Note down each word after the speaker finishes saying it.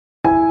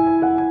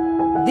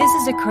This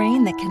is a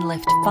crane that can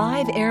lift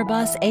 5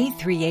 Airbus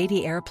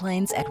A380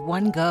 airplanes at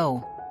one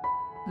go.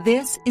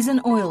 This is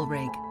an oil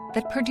rig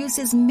that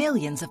produces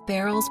millions of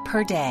barrels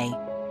per day.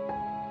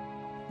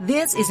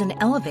 This is an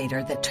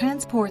elevator that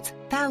transports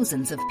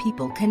thousands of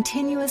people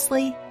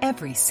continuously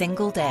every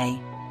single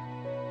day.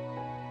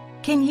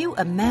 Can you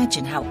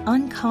imagine how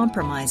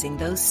uncompromising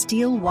those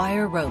steel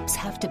wire ropes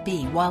have to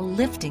be while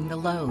lifting the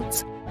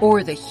loads,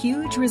 or the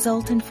huge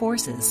resultant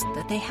forces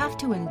that they have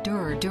to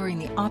endure during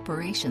the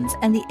operations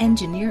and the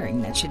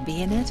engineering that should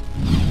be in it?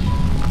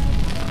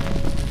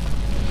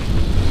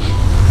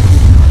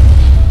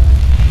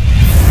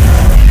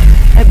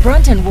 At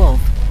Brunton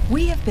Wolf,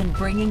 we have been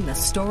bringing the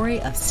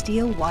story of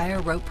steel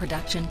wire rope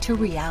production to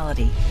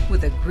reality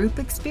with a group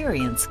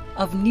experience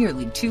of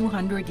nearly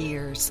 200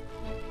 years.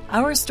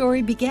 Our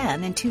story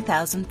began in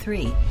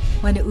 2003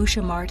 when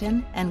Usha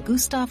Martin and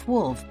Gustav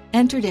Wolf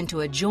entered into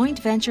a joint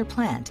venture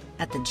plant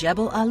at the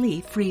Jebel Ali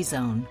Free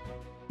Zone.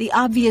 The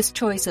obvious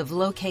choice of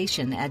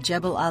location at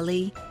Jebel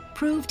Ali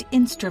proved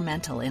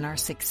instrumental in our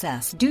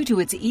success due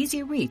to its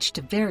easy reach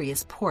to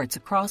various ports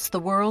across the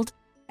world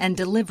and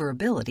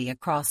deliverability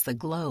across the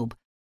globe,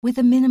 with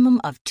a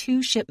minimum of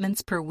 2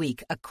 shipments per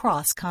week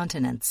across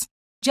continents.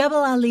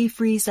 Jebel Ali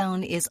Free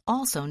Zone is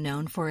also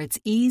known for its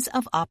ease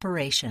of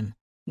operation,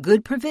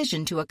 good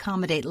provision to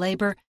accommodate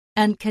labor,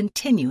 and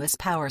continuous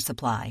power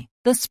supply.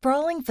 The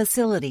sprawling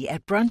facility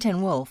at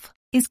Brunton Wolf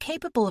is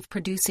capable of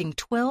producing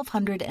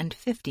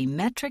 1,250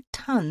 metric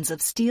tons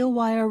of steel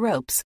wire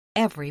ropes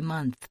every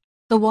month.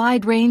 The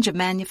wide range of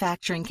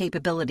manufacturing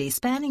capabilities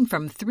spanning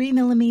from 3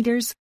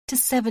 millimeters to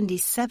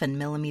 77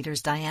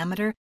 millimeters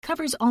diameter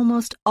covers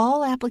almost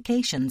all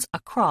applications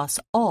across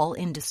all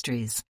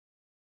industries.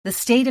 The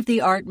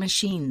state-of-the-art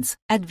machines,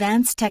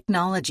 advanced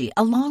technology,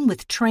 along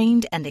with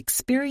trained and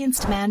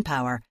experienced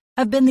manpower,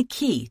 have been the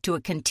key to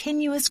a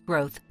continuous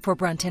growth for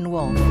Brunton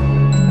Wolf.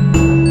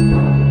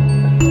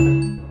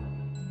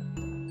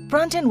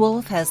 Brunton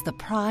Wolf has the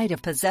pride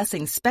of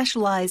possessing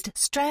specialized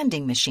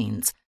stranding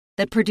machines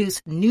that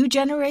produce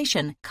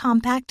new-generation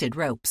compacted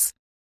ropes.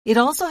 It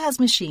also has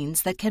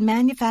machines that can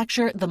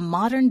manufacture the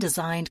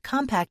modern-designed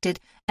compacted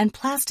and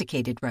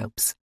plasticated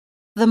ropes.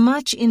 The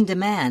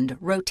much-in-demand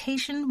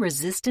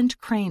rotation-resistant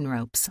crane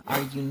ropes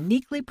are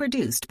uniquely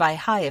produced by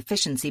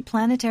high-efficiency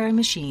planetary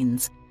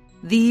machines.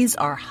 These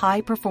are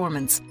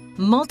high-performance,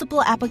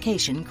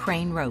 multiple-application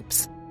crane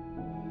ropes.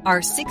 Our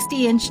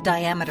 60-inch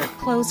diameter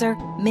closer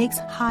makes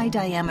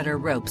high-diameter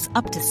ropes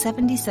up to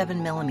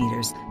 77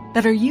 millimeters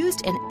that are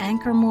used in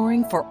anchor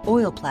mooring for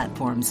oil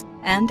platforms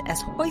and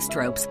as hoist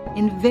ropes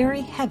in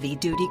very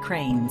heavy-duty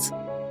cranes.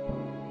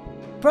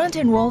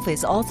 Brunton Wolf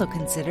is also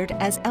considered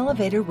as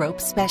elevator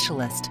rope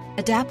specialist,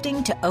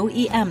 adapting to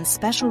OEM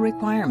special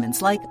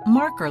requirements like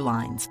marker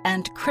lines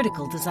and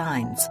critical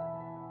designs.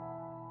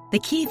 The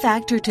key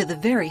factor to the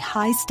very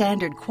high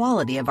standard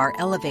quality of our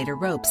elevator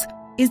ropes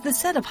is the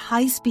set of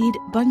high-speed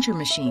buncher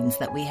machines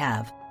that we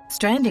have,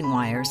 stranding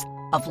wires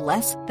of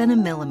less than a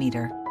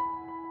millimeter.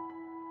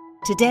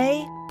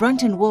 Today,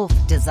 Brunton Wolf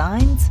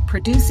designs,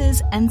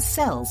 produces, and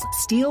sells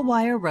steel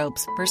wire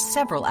ropes for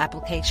several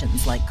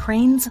applications like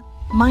cranes,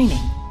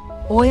 mining,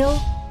 oil,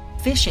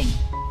 fishing,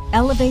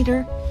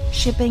 elevator,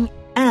 shipping,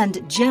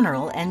 and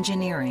general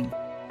engineering.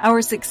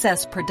 Our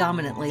success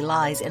predominantly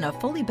lies in a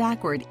fully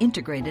backward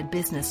integrated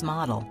business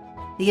model.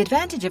 The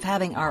advantage of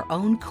having our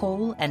own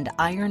coal and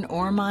iron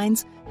ore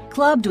mines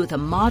clubbed with a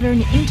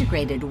modern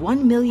integrated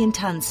 1 million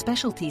ton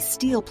specialty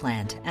steel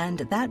plant, and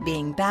that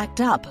being backed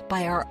up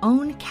by our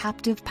own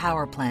captive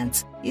power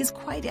plants, is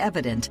quite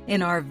evident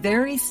in our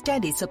very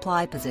steady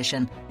supply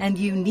position and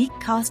unique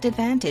cost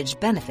advantage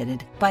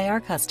benefited by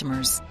our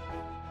customers.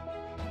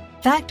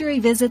 Factory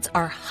visits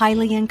are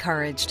highly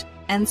encouraged,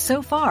 and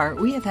so far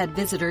we have had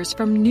visitors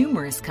from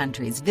numerous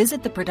countries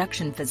visit the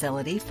production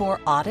facility for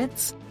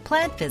audits,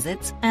 plant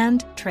visits,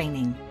 and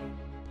training.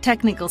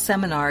 Technical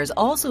seminars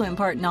also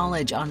impart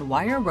knowledge on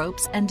wire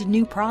ropes and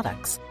new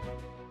products.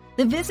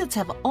 The visits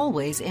have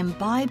always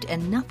imbibed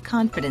enough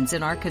confidence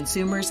in our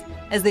consumers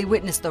as they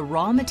witness the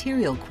raw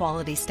material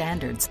quality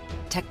standards,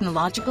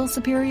 technological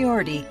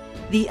superiority,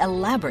 the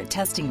elaborate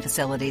testing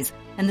facilities,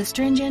 and the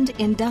stringent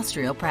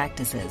industrial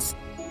practices.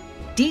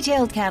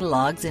 Detailed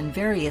catalogs in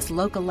various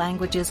local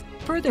languages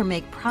further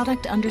make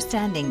product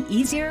understanding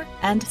easier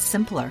and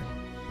simpler.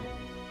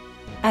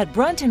 At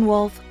Brunton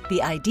Wolf,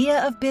 the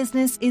idea of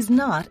business is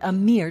not a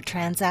mere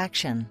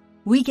transaction.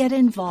 We get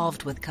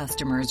involved with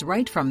customers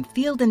right from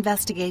field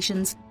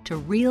investigations to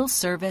real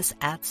service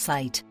at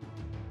site.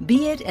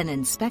 Be it an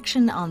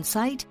inspection on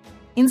site,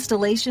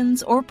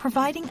 installations, or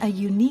providing a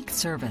unique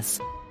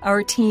service,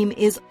 our team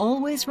is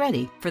always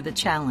ready for the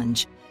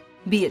challenge.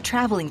 Be it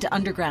traveling to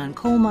underground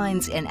coal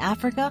mines in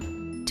Africa,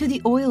 to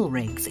the oil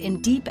rigs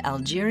in deep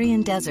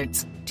Algerian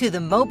deserts, to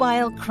the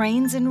mobile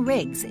cranes and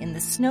rigs in the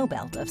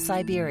snowbelt of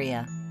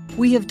Siberia.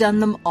 We have done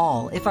them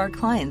all if our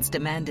clients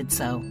demanded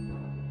so.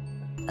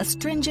 A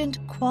stringent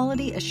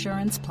quality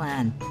assurance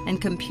plan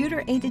and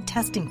computer-aided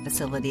testing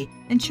facility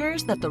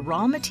ensures that the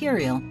raw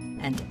material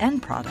and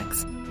end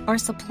products are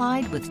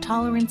supplied with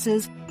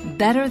tolerances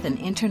better than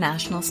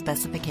international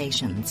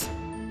specifications.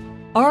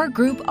 Our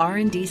Group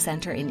R&D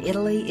Center in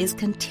Italy is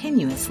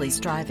continuously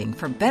striving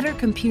for better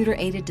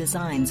computer-aided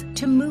designs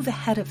to move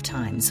ahead of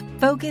times,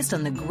 focused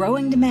on the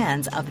growing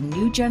demands of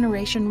new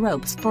generation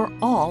ropes for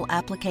all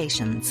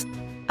applications.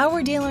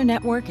 Our dealer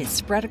network is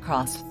spread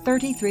across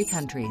 33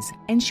 countries,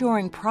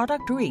 ensuring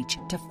product reach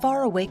to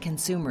faraway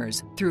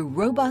consumers through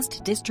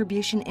robust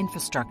distribution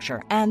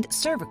infrastructure and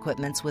serve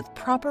equipments with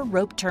proper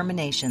rope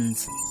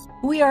terminations.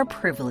 We are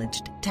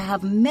privileged to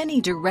have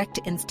many direct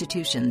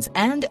institutions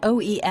and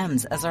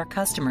OEMs as our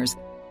customers.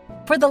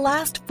 For the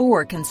last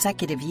 4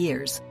 consecutive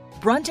years,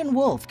 Brunton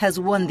Wolf has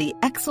won the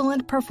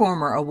Excellent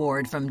Performer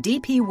Award from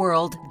DP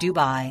World,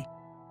 Dubai.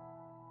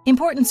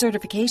 Important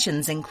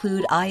certifications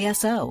include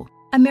ISO,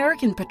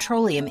 American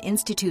Petroleum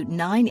Institute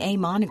 9A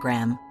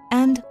Monogram,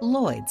 and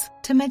Lloyd's,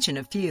 to mention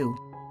a few.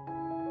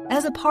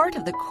 As a part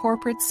of the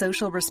corporate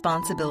social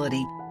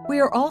responsibility, we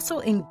are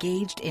also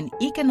engaged in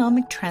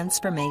economic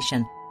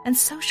transformation and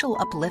social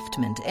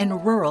upliftment in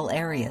rural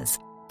areas.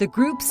 The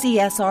Group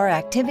CSR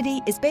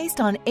activity is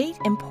based on 8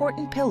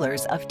 important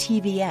pillars of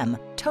TVM,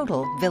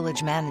 Total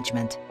Village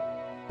Management.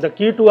 The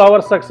key to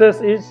our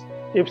success is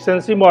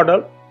efficiency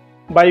model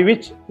by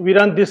which we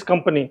run this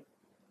company.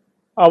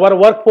 Our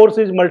workforce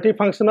is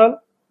multifunctional,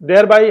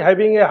 thereby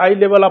having a high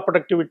level of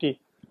productivity.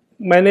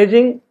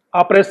 Managing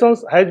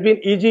operations has been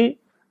easy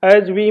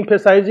as we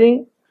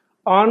emphasizing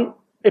on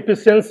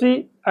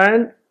efficiency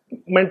and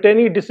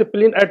maintaining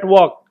discipline at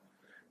work.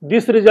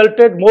 This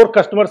resulted more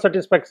customer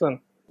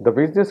satisfaction. The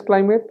business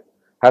climate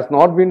has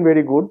not been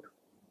very good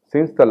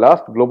since the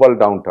last global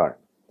downturn,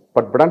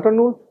 but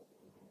Brunton Wolf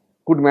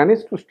could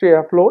manage to stay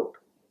afloat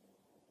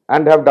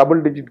and have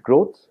double-digit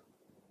growth,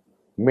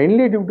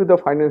 mainly due to the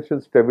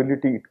financial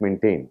stability it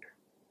maintained.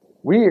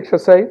 We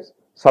exercise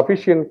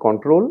sufficient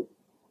control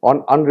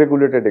on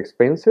unregulated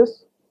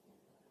expenses,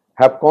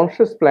 have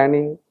conscious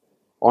planning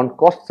on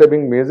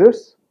cost-saving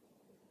measures,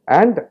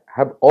 and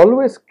have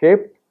always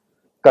kept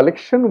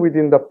collection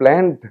within the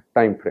planned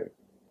time frame.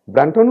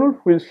 Brunton Wolf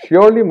will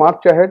surely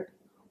march ahead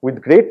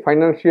with great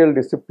financial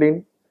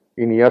discipline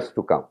in years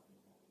to come.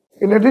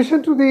 In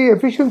addition to the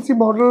efficiency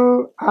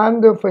model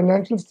and the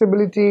financial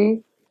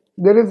stability,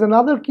 there is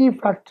another key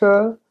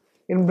factor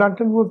in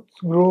Brunton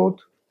Wolf's growth,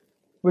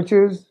 which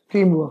is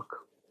teamwork.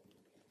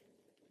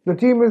 The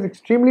team is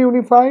extremely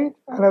unified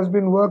and has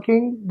been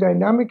working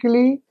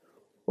dynamically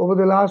over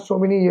the last so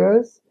many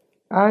years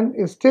and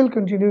is still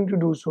continuing to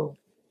do so.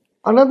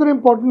 Another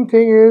important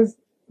thing is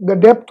the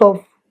depth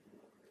of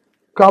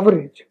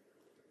coverage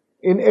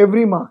in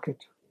every market.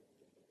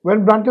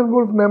 When Brunton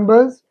Wolf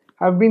members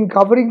have been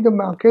covering the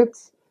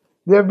markets,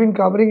 they have been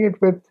covering it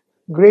with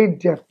great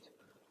depth,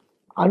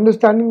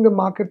 understanding the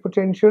market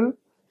potential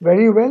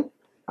very well,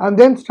 and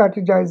then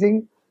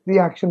strategizing the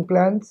action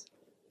plans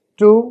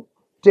to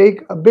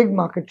take a big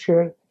market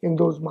share in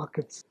those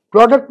markets.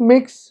 Product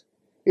mix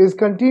is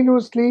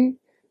continuously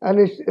an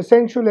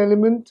essential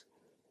element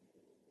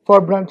for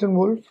Brunton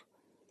Wolf,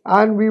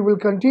 and we will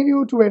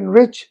continue to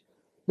enrich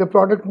the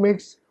product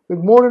mix with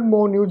more and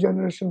more new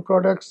generation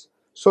products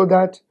so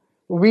that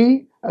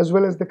we as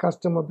well as the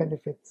customer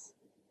benefits.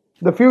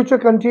 The future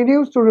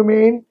continues to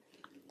remain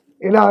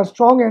in our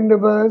strong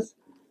endeavors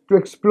to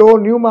explore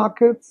new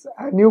markets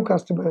and new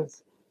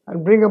customers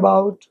and bring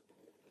about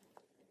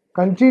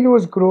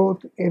continuous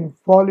growth in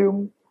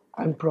volume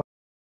and profit.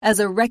 As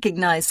a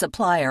recognized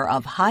supplier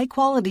of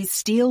high-quality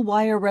steel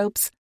wire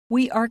ropes,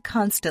 we are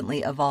constantly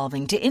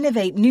evolving to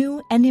innovate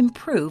new and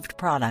improved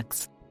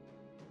products.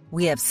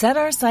 We have set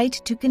our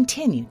sight to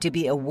continue to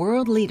be a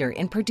world leader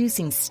in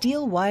producing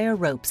steel wire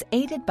ropes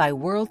aided by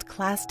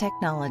world-class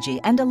technology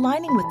and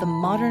aligning with the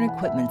modern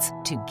equipments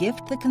to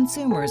gift the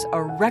consumers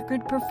a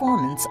record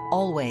performance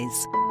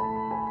always.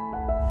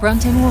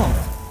 Brunton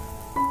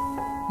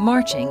Wolf,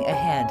 marching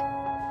ahead.